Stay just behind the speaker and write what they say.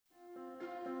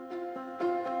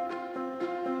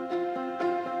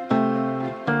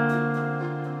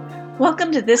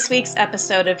Welcome to this week's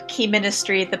episode of Key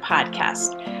Ministry, the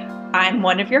podcast. I'm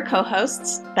one of your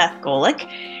co-hosts, Beth Golik,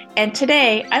 and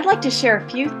today I'd like to share a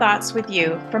few thoughts with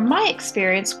you from my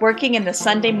experience working in the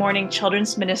Sunday morning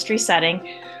children's ministry setting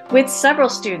with several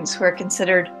students who are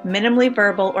considered minimally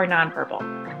verbal or nonverbal.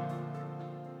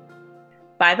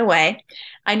 By the way,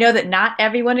 I know that not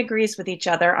everyone agrees with each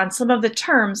other on some of the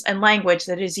terms and language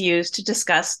that is used to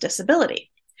discuss disability.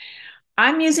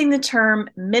 I'm using the term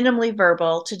minimally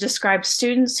verbal to describe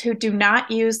students who do not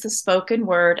use the spoken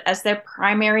word as their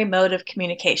primary mode of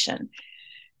communication.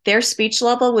 Their speech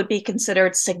level would be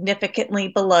considered significantly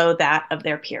below that of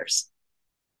their peers.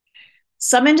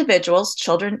 Some individuals,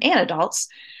 children and adults,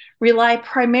 rely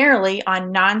primarily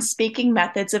on non-speaking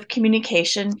methods of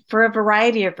communication for a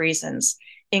variety of reasons,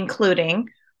 including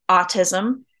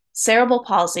autism, cerebral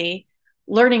palsy,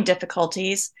 learning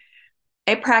difficulties,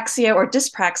 apraxia or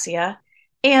dyspraxia,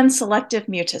 and selective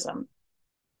mutism.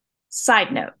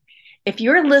 Side note, if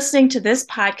you're listening to this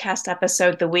podcast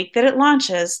episode the week that it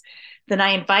launches, then I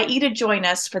invite you to join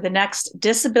us for the next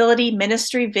Disability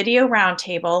Ministry Video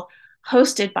Roundtable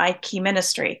hosted by Key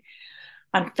Ministry.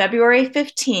 On February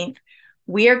 15th,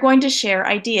 we are going to share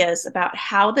ideas about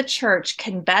how the church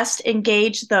can best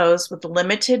engage those with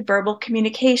limited verbal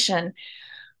communication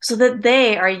so that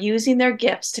they are using their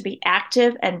gifts to be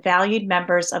active and valued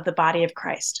members of the body of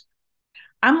Christ.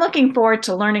 I'm looking forward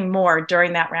to learning more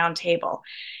during that roundtable,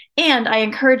 and I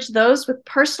encourage those with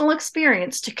personal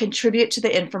experience to contribute to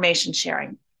the information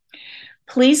sharing.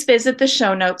 Please visit the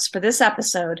show notes for this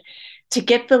episode to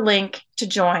get the link to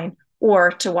join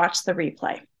or to watch the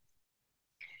replay.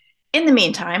 In the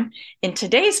meantime, in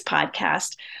today's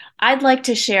podcast, I'd like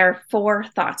to share 4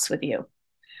 thoughts with you.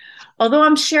 Although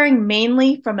I'm sharing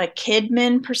mainly from a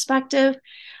kidmin perspective,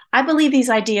 I believe these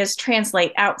ideas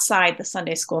translate outside the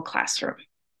Sunday school classroom.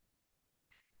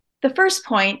 The first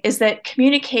point is that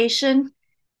communication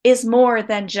is more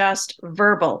than just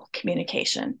verbal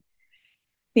communication.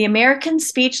 The American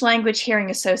Speech Language Hearing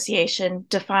Association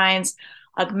defines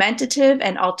augmentative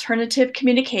and alternative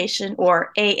communication,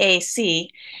 or AAC,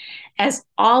 as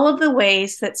all of the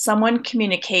ways that someone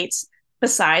communicates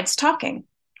besides talking.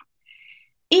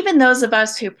 Even those of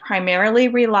us who primarily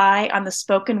rely on the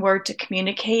spoken word to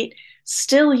communicate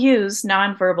still use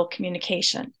nonverbal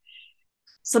communication.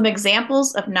 Some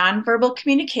examples of nonverbal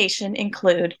communication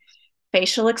include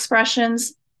facial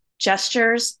expressions,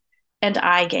 gestures, and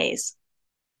eye gaze.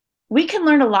 We can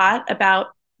learn a lot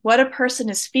about what a person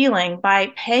is feeling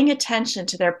by paying attention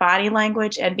to their body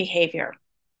language and behavior.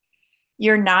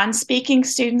 Your non-speaking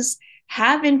students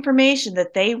have information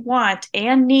that they want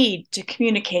and need to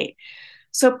communicate,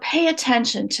 so pay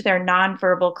attention to their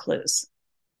nonverbal clues.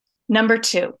 Number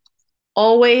 2,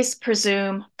 always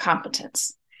presume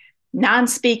competence.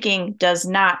 Non-speaking does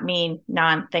not mean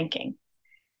non-thinking.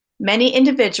 Many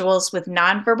individuals with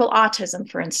nonverbal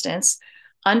autism, for instance,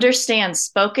 understand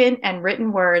spoken and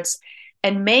written words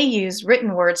and may use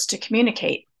written words to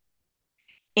communicate.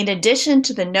 In addition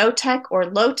to the no-tech or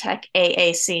low-tech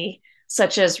AAC,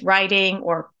 such as writing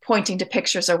or pointing to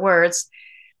pictures or words,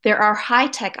 there are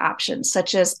high-tech options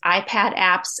such as iPad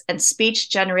apps and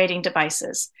speech-generating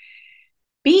devices.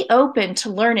 Be open to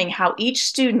learning how each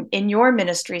student in your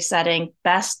ministry setting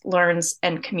best learns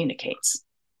and communicates.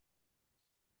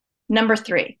 Number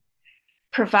 3,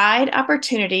 provide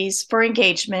opportunities for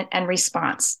engagement and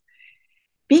response.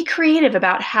 Be creative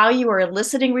about how you are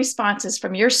eliciting responses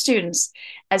from your students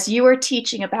as you are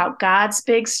teaching about God's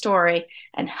big story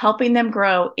and helping them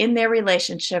grow in their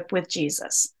relationship with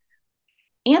Jesus.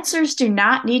 Answers do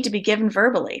not need to be given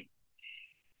verbally.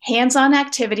 Hands-on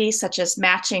activities such as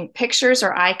matching pictures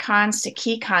or icons to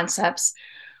key concepts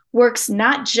works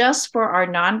not just for our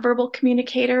nonverbal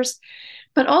communicators,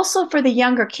 but also for the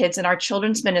younger kids in our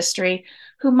children's ministry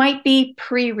who might be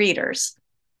pre-readers.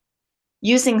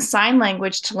 Using sign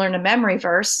language to learn a memory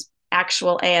verse,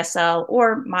 actual ASL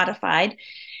or modified,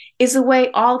 is a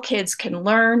way all kids can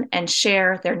learn and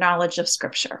share their knowledge of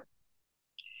Scripture.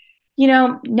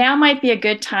 Now might be a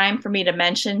good time for me to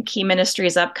mention Key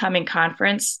Ministry's upcoming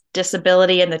conference,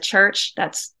 Disability in the Church,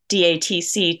 that's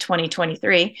DATC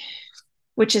 2023,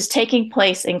 which is taking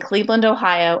place in Cleveland,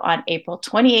 Ohio on April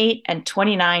 28 and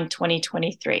 29,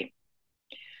 2023.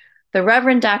 The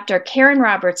Reverend Dr. Karen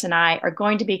Roberts and I are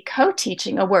going to be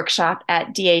co-teaching a workshop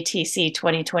at DATC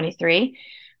 2023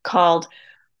 called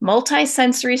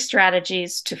Multisensory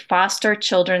Strategies to Foster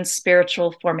Children's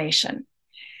Spiritual Formation.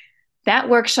 That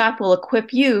workshop will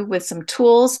equip you with some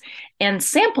tools and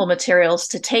sample materials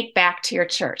to take back to your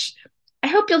church. I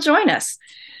hope you'll join us.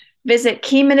 Visit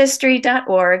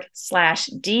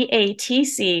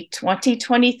keyministry.org/DATC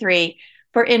 2023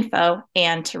 for info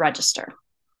and to register.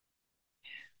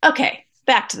 Okay,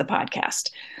 back to the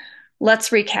podcast. Let's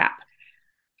recap.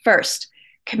 First,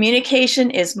 communication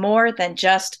is more than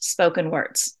just spoken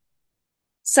words.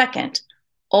 Second,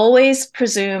 always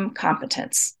presume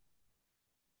competence.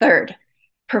 Third,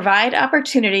 provide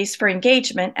opportunities for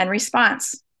engagement and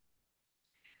response.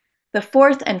 The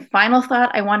fourth and final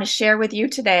thought I want to share with you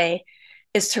today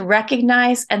is to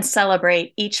recognize and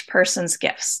celebrate each person's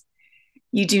gifts.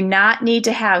 You do not need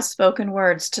to have spoken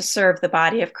words to serve the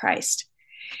body of Christ.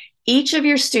 Each of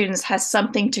your students has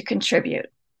something to contribute.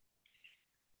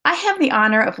 I have the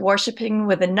honor of worshiping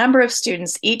with a number of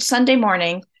students each Sunday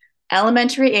morning,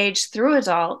 elementary age through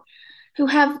adult, who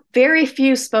have very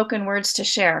few spoken words to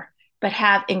share, but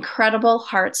have incredible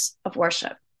hearts of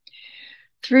worship.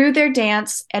 Through their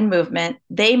dance and movement,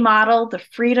 they model the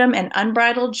freedom and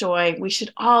unbridled joy we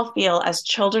should all feel as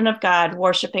children of God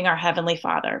worshiping our Heavenly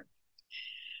Father.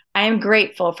 I am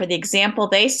grateful for the example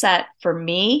they set for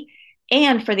me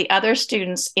and for the other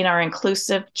students in our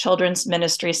inclusive children's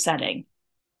ministry setting.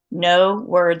 No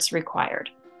words required.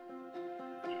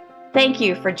 Thank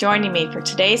you for joining me for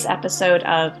today's episode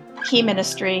of Key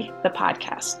Ministry, the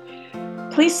podcast.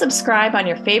 Please subscribe on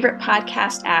your favorite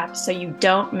podcast app so you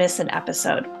don't miss an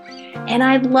episode. And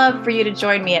I'd love for you to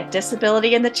join me at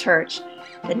Disability in the Church,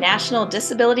 the National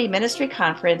Disability Ministry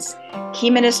Conference Key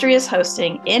Ministry is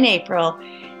hosting in April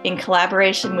in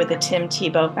collaboration with the Tim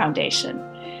Tebow Foundation.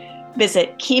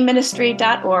 Visit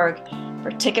keyministry.org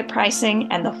for ticket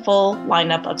pricing and the full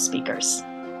lineup of speakers.